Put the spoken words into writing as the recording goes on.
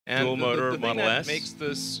dual motor the thing Model that S. makes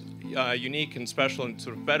this unique and special and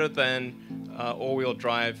sort of better than all-wheel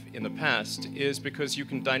drive in the past is because you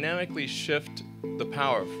can dynamically shift the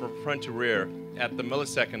power from front to rear at the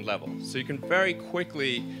millisecond level. So you can very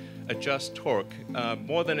quickly adjust torque,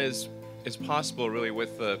 more than is possible really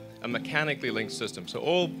with a mechanically linked system. So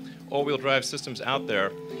all-wheel drive systems out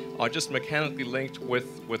there are just mechanically linked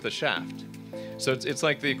with a shaft. So it's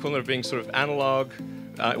like the equivalent of being sort of analog,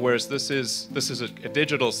 whereas this is a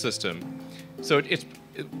digital system. So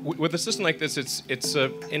with a system like this, it's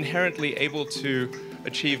inherently able to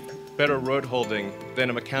achieve better road holding than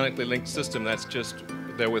a mechanically linked system that's just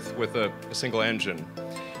there with a single engine.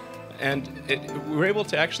 And we're able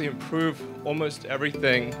to actually improve almost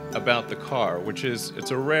everything about the car, which is, it's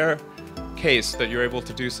a rare case that you're able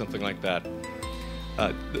to do something like that.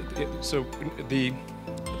 So the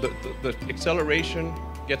acceleration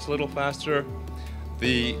gets a little faster,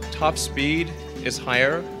 the top speed is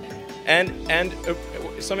higher, and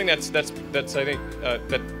something that's I think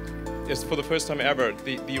that is for the first time ever,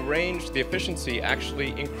 the range, the efficiency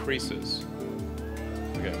actually increases.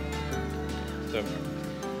 Okay. So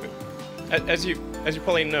as you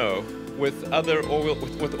probably know, with other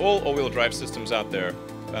with all all-wheel drive systems out there,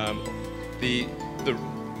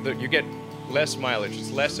 you get less mileage. It's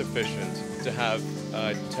less efficient to have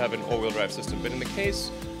an all-wheel drive system. But in the case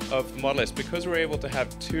of the Model S, because we're able to have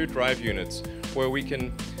two drive units where we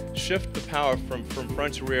can shift the power from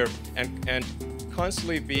front to rear and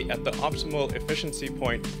constantly be at the optimal efficiency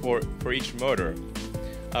point for each motor,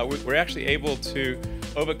 we're actually able to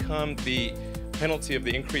overcome the penalty of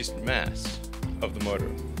the increased mass of the motor.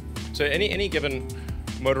 So any given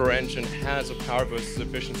motor or engine has a power versus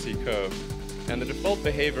efficiency curve, and the default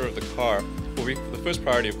behavior of the car will be, the first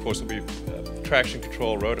priority of course will be traction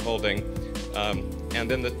control, road holding, and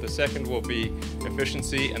then the second will be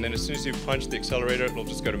efficiency, and then as soon as you punch the accelerator, it'll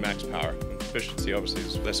just go to max power. Efficiency obviously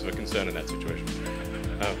is less of a concern in that situation.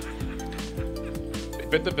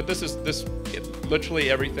 But literally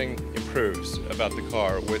everything improves about the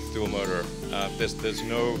car with dual motor. There's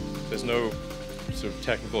no sort of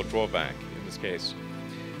technical drawback in this case.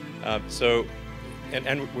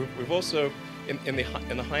 And we've also in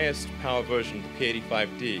the highest power version, the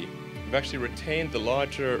P85D, we've actually retained the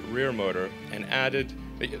larger rear motor and added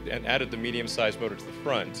the medium-sized motor to the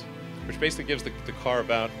front, which basically gives the car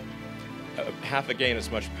about half again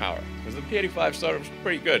as much power. Because the P85 started was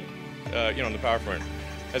pretty good, on the power front,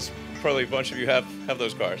 as probably a bunch of you have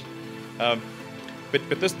those cars. But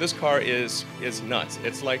this car is nuts.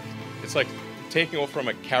 It's like taking off from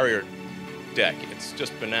a carrier deck. It's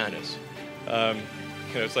just bananas.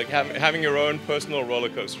 It's like having your own personal roller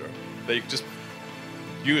coaster that you just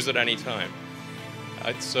use at any time.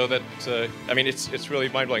 So that I mean, it's really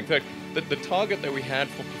mind-blowing. In fact, the target that we had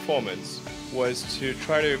for performance was to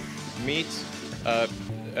try to meet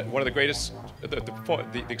one of the greatest,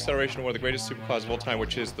 the acceleration of one of the greatest supercars of all time,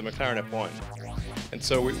 which is the McLaren F1. And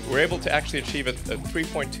so we were able to actually achieve it at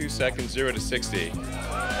 3.2 seconds, 0 to 60.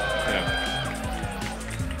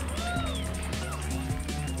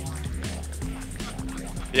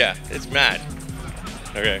 Yeah, it's mad.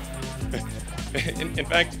 Okay. In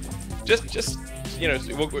fact, just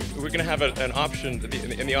we're going to have an option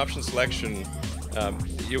in the option selection.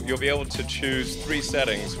 You'll be able to choose 3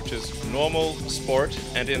 settings, which is normal, sport,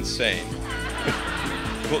 and insane.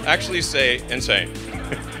 We'll actually say insane.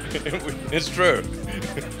 It's true.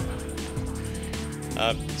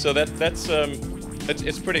 So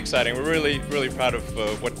it's pretty exciting. We're really proud of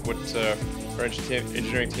what our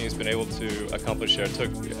engineering team has been able to accomplish here. It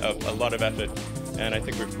took a lot of effort, and I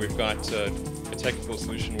think we've got a technical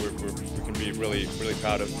solution we can be really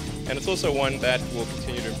proud of. And it's also one that will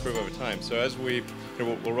continue to improve over time. So as we'll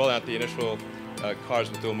roll out the initial cars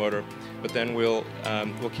with dual motor, but then we'll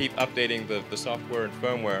keep updating the software and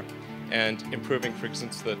firmware and improving, for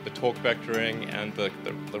instance, the torque vectoring and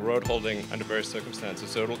the road holding under various circumstances.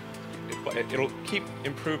 So it'll keep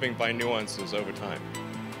improving by nuances over time.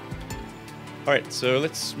 All right, so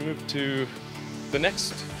let's move to the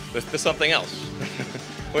something else,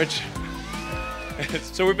 which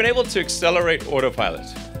so we've been able to accelerate Autopilot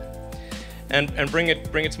and bring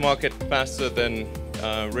it to market faster than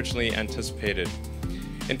originally anticipated.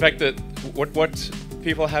 In fact, what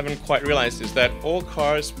people haven't quite realized is that all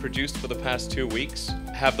cars produced for the past 2 weeks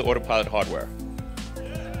have the Autopilot hardware.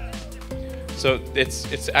 So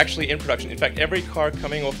it's actually in production. In fact, every car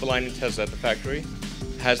coming off the line in Tesla at the factory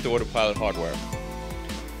has the Autopilot hardware.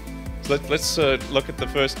 So let's look at the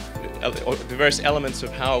various elements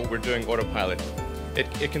of how we're doing Autopilot.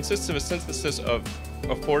 It consists of a synthesis of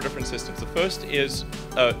 4 different systems. The first is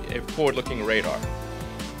a forward-looking radar.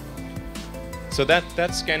 So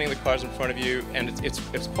that's scanning the cars in front of you, and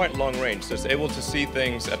it's quite long range. So it's able to see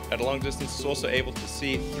things at a long distance. It's also able to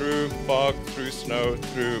see through fog, through snow,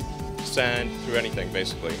 through sand, through anything,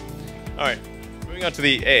 basically. All right, moving on to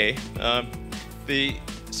the A.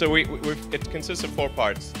 It consists of 4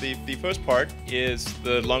 parts. The first part is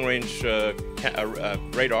the long-range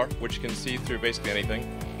radar, which can see through basically anything,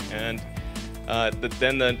 and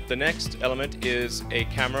then the next element is a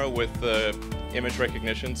camera with image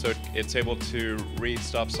recognition, so it's able to read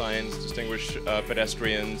stop signs, distinguish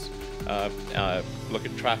pedestrians, look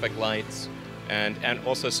at traffic lights, and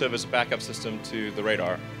also serve as a backup system to the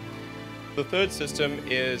radar. The third system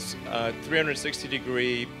is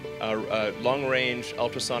 360-degree long-range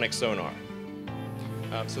ultrasonic sonar.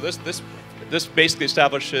 So this basically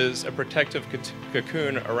establishes a protective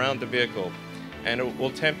cocoon around the vehicle, and it will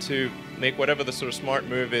attempt to make whatever the sort of smart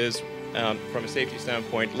move is from a safety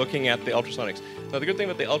standpoint, looking at the ultrasonics. Now, the good thing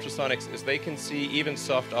about the ultrasonics is they can see even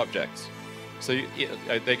soft objects. So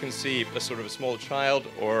they can see a sort of a small child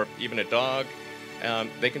or even a dog.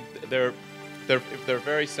 They're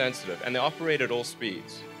very sensitive, and they operate at all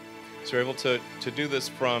speeds. So we're able to do this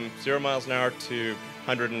from 0 miles an hour to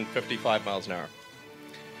 155 miles an hour.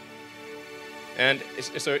 And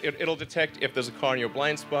so it'll detect if there's a car in your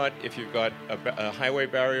blind spot, if you've got a highway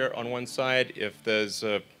barrier on one side, if there's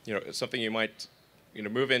something you might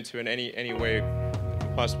move into in any way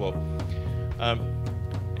possible.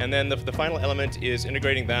 And then the final element is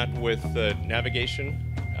integrating that with navigation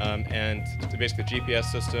and basically the GPS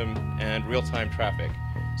system and real-time traffic.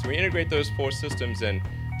 So we integrate those 4 systems in.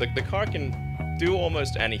 The car can do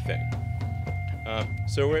almost anything.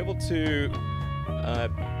 So we're able to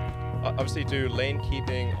obviously do lane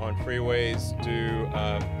keeping on freeways, do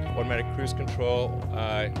automatic cruise control,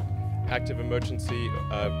 active emergency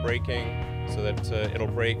braking, so that it'll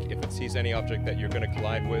brake if it sees any object that you're going to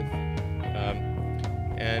collide with,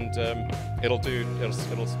 and it'll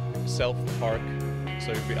self-park, so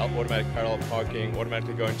it'll be automatic parallel parking,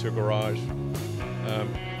 automatically go into a garage.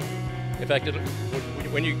 In fact,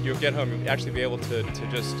 when you get home, you'll actually be able to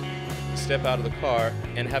just step out of the car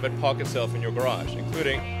and have it park itself in your garage,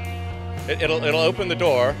 including it'll open the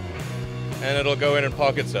door and it'll go in and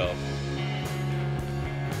park itself.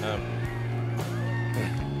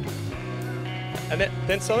 And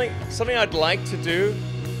then something I'd like to do,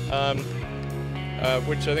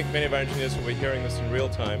 which I think many of our engineers will be hearing this in real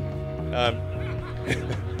time,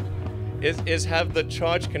 is have the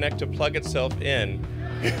charge connector plug itself in.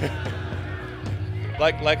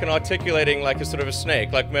 like an articulating, like a sort of a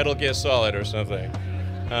snake, like Metal Gear Solid or something.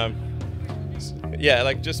 Yeah,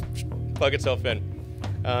 like just plug itself in.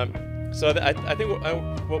 So I think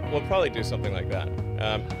we'll probably do something like that.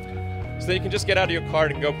 So then you can just get out of your car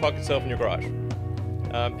and go park itself in your garage.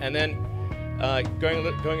 And then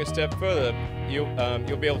going a step further,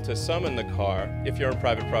 you'll be able to summon the car if you're on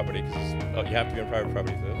private property. Cause you have to be on private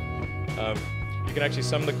property for this. You can actually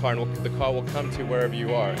summon the car, and the car will come to wherever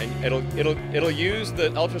you are, and it'll use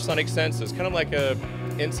the ultrasonic sensors, kind of like a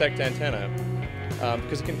insect antenna,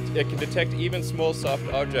 because it can detect even small soft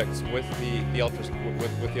objects with the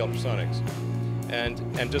ultrasonics,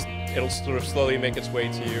 and just it'll sort of slowly make its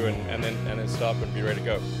way to you, and then stop and be ready to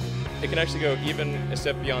go. It can actually go even a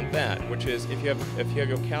step beyond that, which is if you have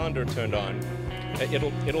your calendar turned on,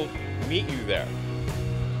 it'll meet you there.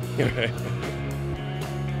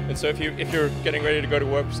 And so if you're getting ready to go to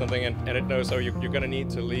work or something, and it knows, oh, you're going to need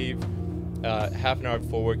to leave half an hour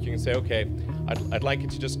before work, you can say, okay, I'd like you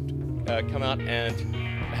to just come out and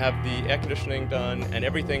have the air conditioning done and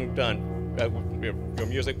everything done, your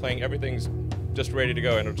music playing, everything's just ready to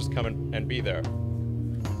go, and it'll just come and be there.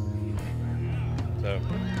 So.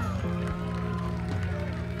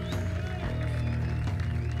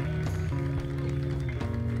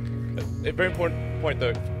 A very important point,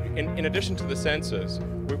 though, in addition to the sensors,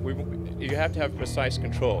 you have to have precise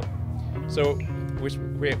control. So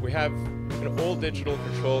we have an all-digital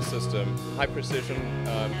control system, high precision,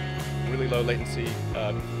 really low latency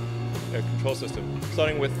control system.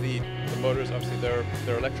 Starting with the motors, obviously they're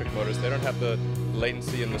electric motors. They don't have the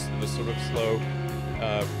latency and the sort of slow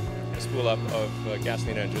spool up of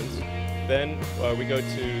gasoline engines. Then we go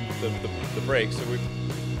to the brakes. So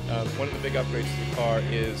one of the big upgrades to the car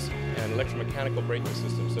is an electromechanical braking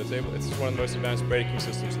system. So it's one of the most advanced braking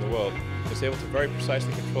systems in the world. It's able to very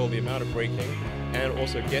precisely control the amount of braking and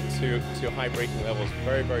also get to high braking levels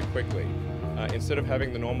very, very quickly. Instead of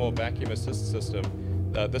having the normal vacuum assist system,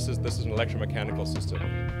 this is an electromechanical system.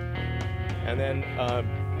 And then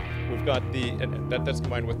we've got that's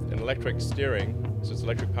combined with an electric steering. So it's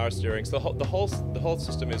electric power steering. So the whole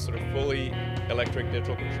system is sort of fully electric,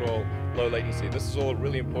 digital control, low latency. This is all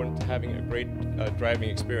really important to having a great driving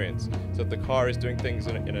experience, so that the car is doing things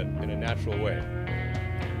in a natural way.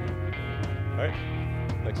 All right,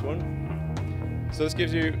 next one. So this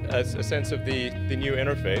gives you a sense of the new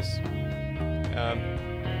interface,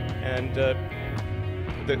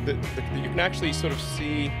 you can actually sort of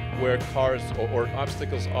see where cars or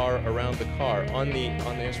obstacles are around the car on the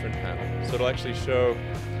instrument panel. So it'll actually show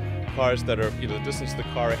cars that are the distance of the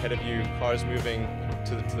car ahead of you, cars moving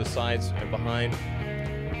to the sides and behind,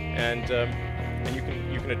 and you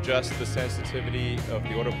can adjust the sensitivity of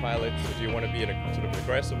the autopilot. So do you want to be in a sort of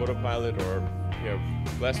aggressive autopilot or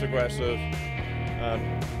less aggressive?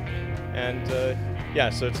 Yeah,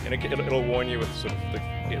 so it'll warn you with sort of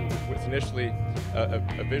with initially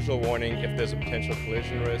a visual warning if there's a potential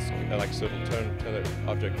collision risk, so it'll turn the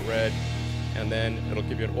object red, and then it'll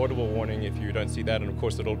give you an audible warning if you don't see that, and of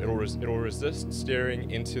course it'll resist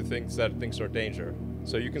steering into things that it thinks are danger.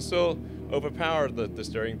 So you can still overpower the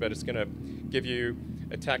steering, but it's going to give you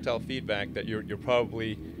a tactile feedback that you're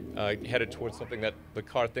probably headed towards something that the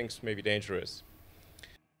car thinks may be dangerous.